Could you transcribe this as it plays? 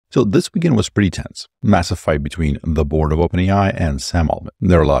So this weekend was pretty tense. Massive fight between the board of OpenAI and Sam Altman.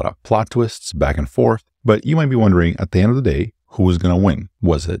 There are a lot of plot twists back and forth, but you might be wondering at the end of the day, who was going to win?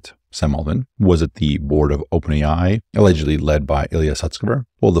 Was it Sam Altman? Was it the board of OpenAI, allegedly led by Ilya?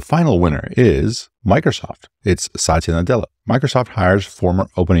 Well, the final winner is Microsoft. It's Satya Nadella. Microsoft hires former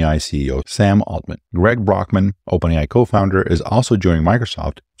OpenAI CEO Sam Altman. Greg Brockman, OpenAI co-founder, is also joining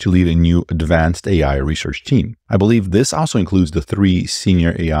Microsoft to lead a new advanced AI research team. I believe this also includes the 3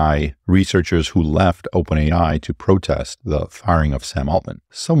 senior AI researchers who left OpenAI to protest the firing of Sam Altman.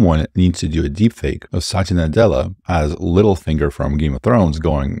 Someone needs to do a deepfake of Satya Nadella as Littlefinger from Game of Thrones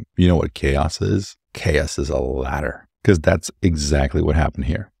going, you know what chaos is? Chaos is a ladder. Because that's exactly what happened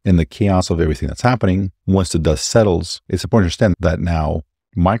here. In the chaos of everything that's happening, once the dust settles, it's important to understand that now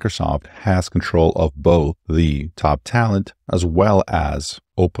Microsoft has control of both the top talent as well as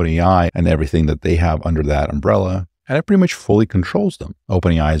OpenAI and everything that they have under that umbrella. And it pretty much fully controls them.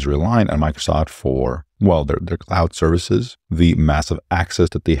 OpenAI is relying on Microsoft for, well, their cloud services, the massive access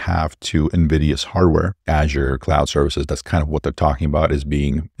that they have to NVIDIA's hardware, Azure cloud services. That's kind of what they're talking about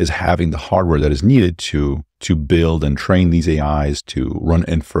is having the hardware that is needed to build and train these AIs, to run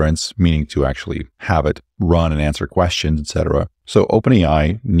inference, meaning to actually have it run and answer questions, etc. So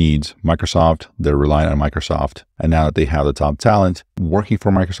OpenAI needs Microsoft. They're relying on Microsoft. And now that they have the top talent working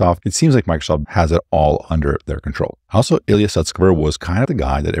for Microsoft, it seems like Microsoft has it all under their control. Also, Ilya was kind of the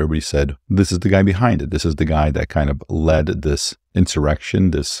guy that everybody said, this is the guy behind it. This is the guy that kind of led this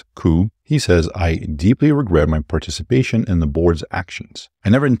insurrection, this coup. He says, I deeply regret my participation in the board's actions. I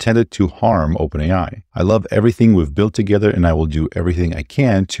never intended to harm OpenAI. I love everything we've built together and I will do everything I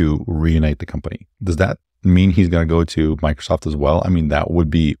can to reunite the company. Does that mean he's going to go to Microsoft as well? I mean, that would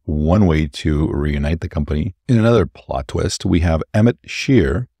be one way to reunite the company. In another plot twist, we have Emmett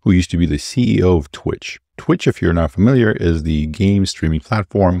Shear, who used to be the CEO of Twitch. Twitch, if you're not familiar, is the game streaming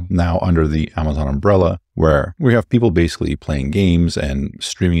platform now under the Amazon umbrella, where we have people basically playing games and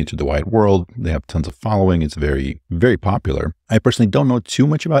streaming it to the wide world. They have tons of following. It's very, very popular. I personally don't know too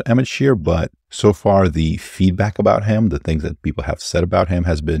much about Emmett Shear, but so far the feedback about him, the things that people have said about him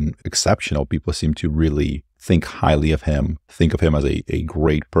has been exceptional. People seem to really think highly of him, think of him as a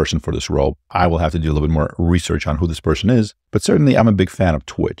great person for this role. I will have to do a little bit more research on who this person is, but certainly I'm a big fan of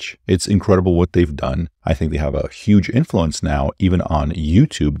Twitch. It's incredible what they've done. I think they have a huge influence now, even on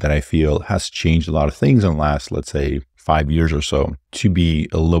YouTube, that I feel has changed a lot of things in the last, let's say, 5 years or so to be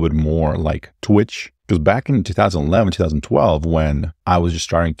a little bit more like Twitch. Because back in 2011, 2012, when I was just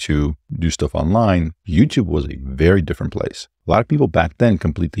starting to do stuff online, YouTube was a very different place. A lot of people back then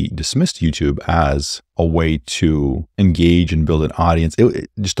completely dismissed YouTube as a way to engage and build an audience.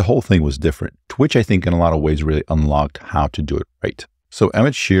 Just the whole thing was different. Twitch, I think, in a lot of ways really unlocked how to do it right. So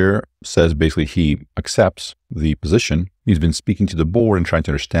Emmett Shear says basically he accepts the position. He's been speaking to the board and trying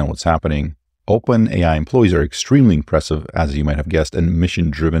to understand what's happening. OpenAI employees are extremely impressive, as you might have guessed, and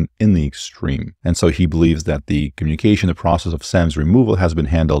mission-driven in the extreme. And so he believes that the communication, the process of Sam's removal has been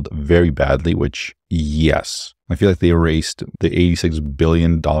handled very badly, which, yes. I feel like they erased the $86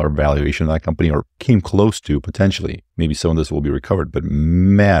 billion valuation of that company, or came close to, potentially. Maybe some of this will be recovered, but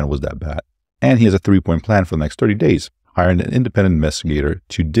man, was that bad. And he has a 3-point plan for the next 30 days. Hire an independent investigator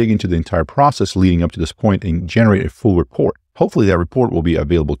to dig into the entire process leading up to this point and generate a full report. Hopefully that report will be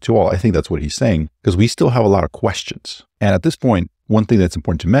available to all. I think that's what he's saying, because we still have a lot of questions. And at this point, one thing that's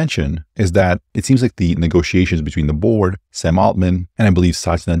important to mention is that it seems like the negotiations between the board, Sam Altman, and I believe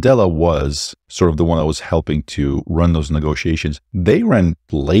Satya Nadella was sort of the one that was helping to run those negotiations. They ran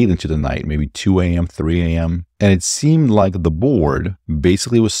late into the night, maybe 2 a.m., 3 a.m. And it seemed like the board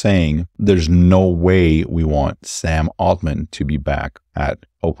basically was saying, there's no way we want Sam Altman to be back at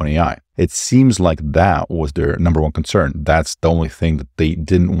OpenAI. It seems like that was their number one concern. That's the only thing that they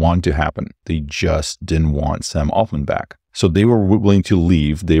didn't want to happen. They just didn't want Sam Altman back. So they were willing to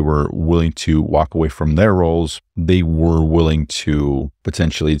leave. They were willing to walk away from their roles. They were willing to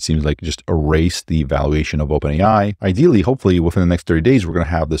potentially, it seems like, just erase the valuation of OpenAI. Ideally, hopefully within the next 30 days, we're going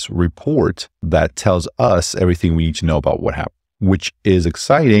to have this report that tells us everything we need to know about what happened, which is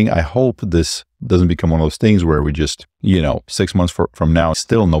exciting. I hope this doesn't become one of those things where we just, 6 months from now,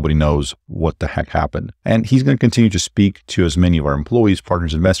 still nobody knows what the heck happened. And he's going to continue to speak to as many of our employees,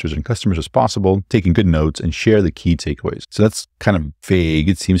 partners, investors, and customers as possible, taking good notes and share the key takeaways. So that's kind of vague,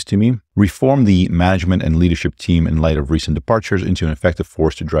 it seems to me. Reform the management and leadership team in light of recent departures into an effective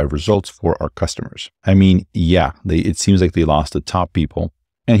force to drive results for our customers. I mean, yeah, it seems like they lost the top people.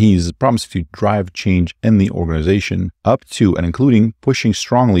 And he's promised to drive change in the organization up to and including pushing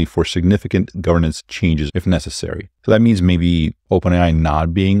strongly for significant governance changes if necessary. So that means maybe OpenAI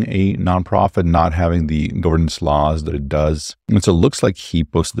not being a nonprofit, not having the governance laws that it does. And so it looks like he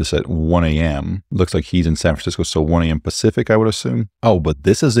posted this at 1 a.m. Looks like he's in San Francisco, so 1 a.m. Pacific, I would assume. Oh, but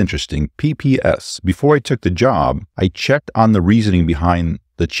this is interesting. PPS. Before I took the job, I checked on the reasoning behind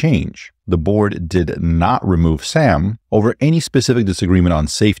the change. The board did not remove Sam over any specific disagreement on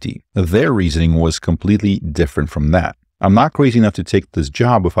safety. Their reasoning was completely different from that. I'm not crazy enough to take this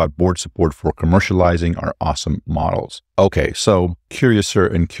job without board support for commercializing our awesome models. Okay, so curiouser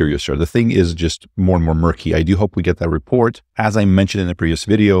and curiouser. The thing is just more and more murky. I do hope we get that report. As I mentioned in the previous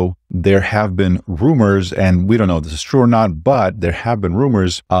video, there have been rumors, and we don't know if this is true or not, but there have been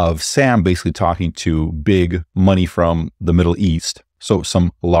rumors of Sam basically talking to big money from the Middle East. So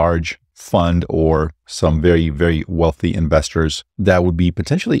some large fund or some very, very wealthy investors that would be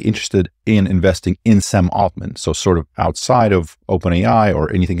potentially interested in investing in Sam Altman. So sort of outside of OpenAI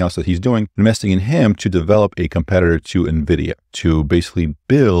or anything else that he's doing, investing in him to develop a competitor to NVIDIA, to basically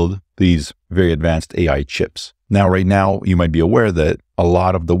build these very advanced AI chips. Now, right now, you might be aware that a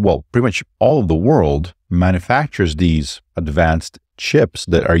lot of the, well, pretty much all of the world manufactures these advanced chips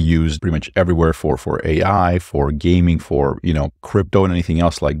that are used pretty much everywhere for AI, for gaming, for, crypto and anything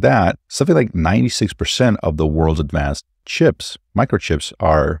else like that. Something like 96% of the world's advanced chips, microchips,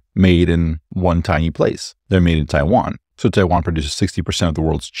 are made in one tiny place. They're made in Taiwan. So Taiwan produces 60% of the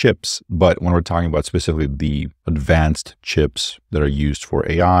world's chips, but when we're talking about specifically the advanced chips that are used for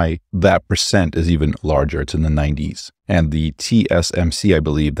AI, that percent is even larger. It's in the 90s. And the TSMC, I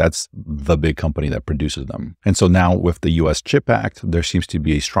believe, that's the big company that produces them. And so now with the US CHIP Act, there seems to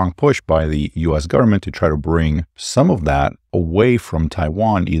be a strong push by the US government to try to bring some of that away from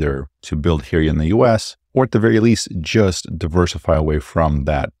Taiwan, either to build here in the US, or at the very least, just diversify away from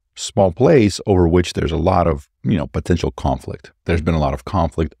that small place over which there's a lot of, potential conflict. There's been a lot of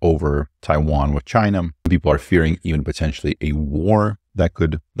conflict over Taiwan with China. People are fearing even potentially a war that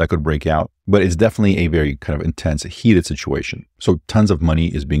could break out, but it's definitely a very kind of intense, heated situation. So tons of money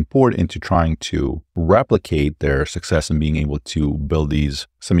is being poured into trying to replicate their success in being able to build these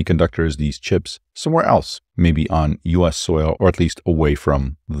semiconductors, these chips somewhere else, maybe on US soil, or at least away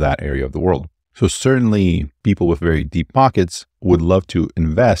from that area of the world. So certainly people with very deep pockets would love to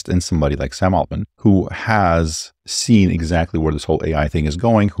invest in somebody like Sam Altman, who has seen exactly where this whole AI thing is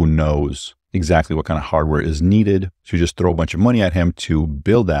going, who knows exactly what kind of hardware is needed to just throw a bunch of money at him to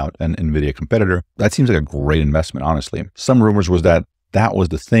build out an NVIDIA competitor. That seems like a great investment, honestly. Some rumors was that was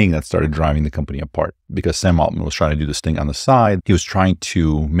the thing that started driving the company apart, because Sam Altman was trying to do this thing on the side. He was trying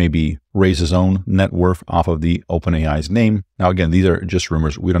to maybe raise his own net worth off of the OpenAI's name. Now, again, these are just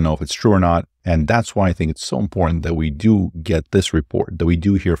rumors. We don't know if it's true or not. And that's why I think it's so important that we do get this report, that we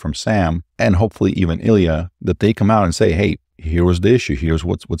do hear from Sam and hopefully even Ilya, that they come out and say, hey, here was the issue. Here's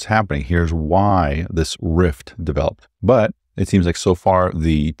what's happening. Here's why this rift developed. But it seems like so far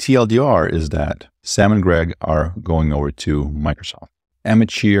the TLDR is that Sam and Greg are going over to Microsoft.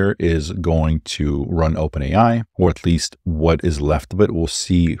 Emmett Shear is going to run OpenAI, or at least what is left of it. We'll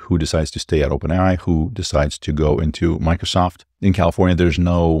see who decides to stay at OpenAI, who decides to go into Microsoft. In California, there's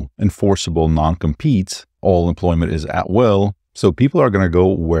no enforceable non-compete. All employment is at will. So people are going to go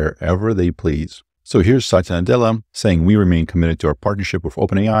wherever they please. So here's Satya Nadella saying, we remain committed to our partnership with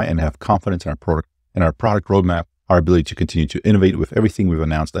OpenAI and have confidence in our product roadmap, our ability to continue to innovate with everything we've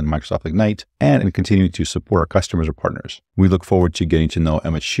announced in Microsoft Ignite, and in continuing to support our customers or partners. We look forward to getting to know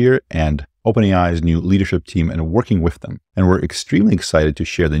Emmett Shear and OpenAI's new leadership team and working with them. And we're extremely excited to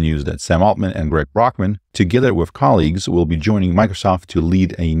share the news that Sam Altman and Greg Brockman, together with colleagues, will be joining Microsoft to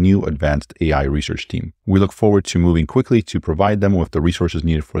lead a new advanced AI research team. We look forward to moving quickly to provide them with the resources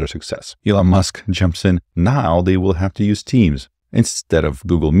needed for their success. Elon Musk jumps in. Now they will have to use Teams instead of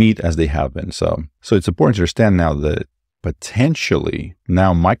Google Meet as they have been. So it's important to understand now that potentially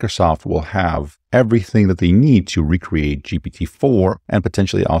now Microsoft will have everything that they need to recreate GPT-4 and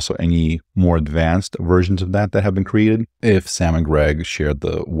potentially also any more advanced versions of that have been created. If Sam and Greg share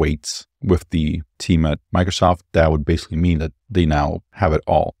the weights with the team at Microsoft, that would basically mean that they now have it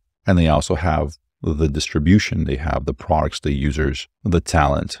all. And they also have the distribution, they have the products, the users, the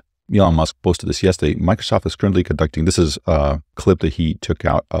talent. Elon Musk posted this yesterday. Microsoft is currently conducting, this is a clip that he took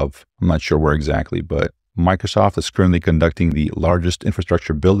out of, I'm not sure where exactly, but Microsoft is currently conducting the largest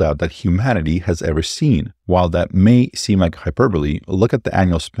infrastructure build-out that humanity has ever seen. While that may seem like hyperbole, look at the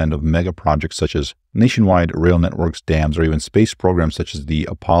annual spend of mega projects such as nationwide rail networks, dams, or even space programs such as the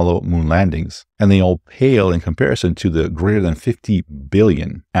Apollo moon landings. And they all pale in comparison to the greater than $50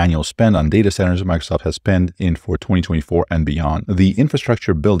 billion annual spend on data centers Microsoft has spent in for 2024 and beyond. The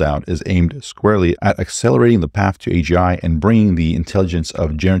infrastructure build-out is aimed squarely at accelerating the path to AGI and bringing the intelligence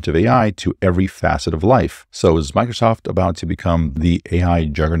of generative AI to every facet of life. So is Microsoft about to become the AI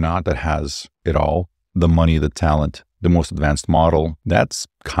juggernaut that has it all? The money, the talent, the most advanced model? That's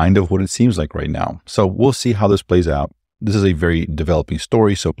kind of what it seems like right now. So we'll see how this plays out. This is a very developing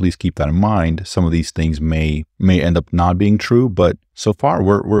story, so please keep that in mind. Some of these things may end up not being true, but so far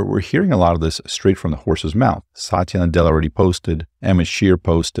we're hearing a lot of this straight from the horse's mouth. Satya Nadella already posted, Emmett Shear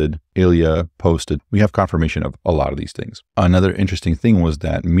posted, Ilya posted. We have confirmation of a lot of these things. Another interesting thing was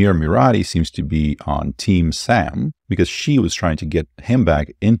that Mira Murati seems to be on Team Sam because she was trying to get him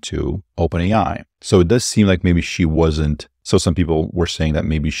back into OpenAI. So it does seem like maybe she wasn't. So some people were saying that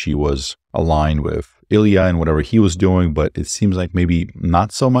maybe she was aligned with Ilya and whatever he was doing, but it seems like maybe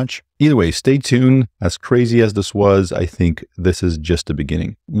not so much. Either way, stay tuned. As crazy as this was, I think this is just the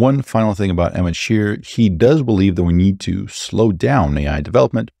beginning. One final thing about Emmett Shear, he does believe that we need to slow down AI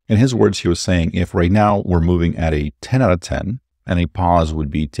development. In his words, he was saying, if right now we're moving at a 10 out of 10, and a pause would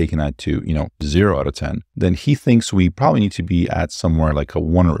be taken that to, 0 out of 10, then he thinks we probably need to be at somewhere like a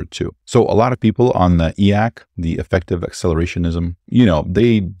 1 or a 2. So a lot of people on the EAC, the effective accelerationism,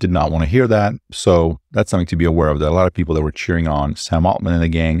 they did not want to hear that. So that's something to be aware of, that a lot of people that were cheering on Sam Altman and the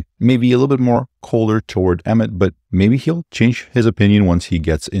gang, maybe a little bit more colder toward Emmett, but maybe he'll change his opinion once he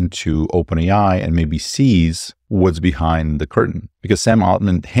gets into OpenAI and maybe sees what's behind the curtain. Because Sam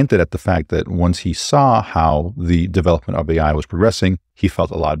Altman hinted at the fact that once he saw how the development of AI was progressing, he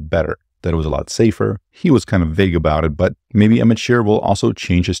felt a lot better, that it was a lot safer. He was kind of vague about it, but maybe Emmett Shear will also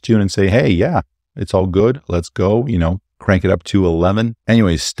change his tune and say, hey, yeah, it's all good. Let's go, crank it up to 11.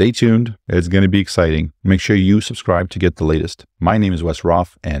 Anyways, stay tuned. It's going to be exciting. Make sure you subscribe to get the latest. My name is Wes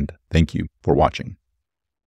Roth, and thank you for watching.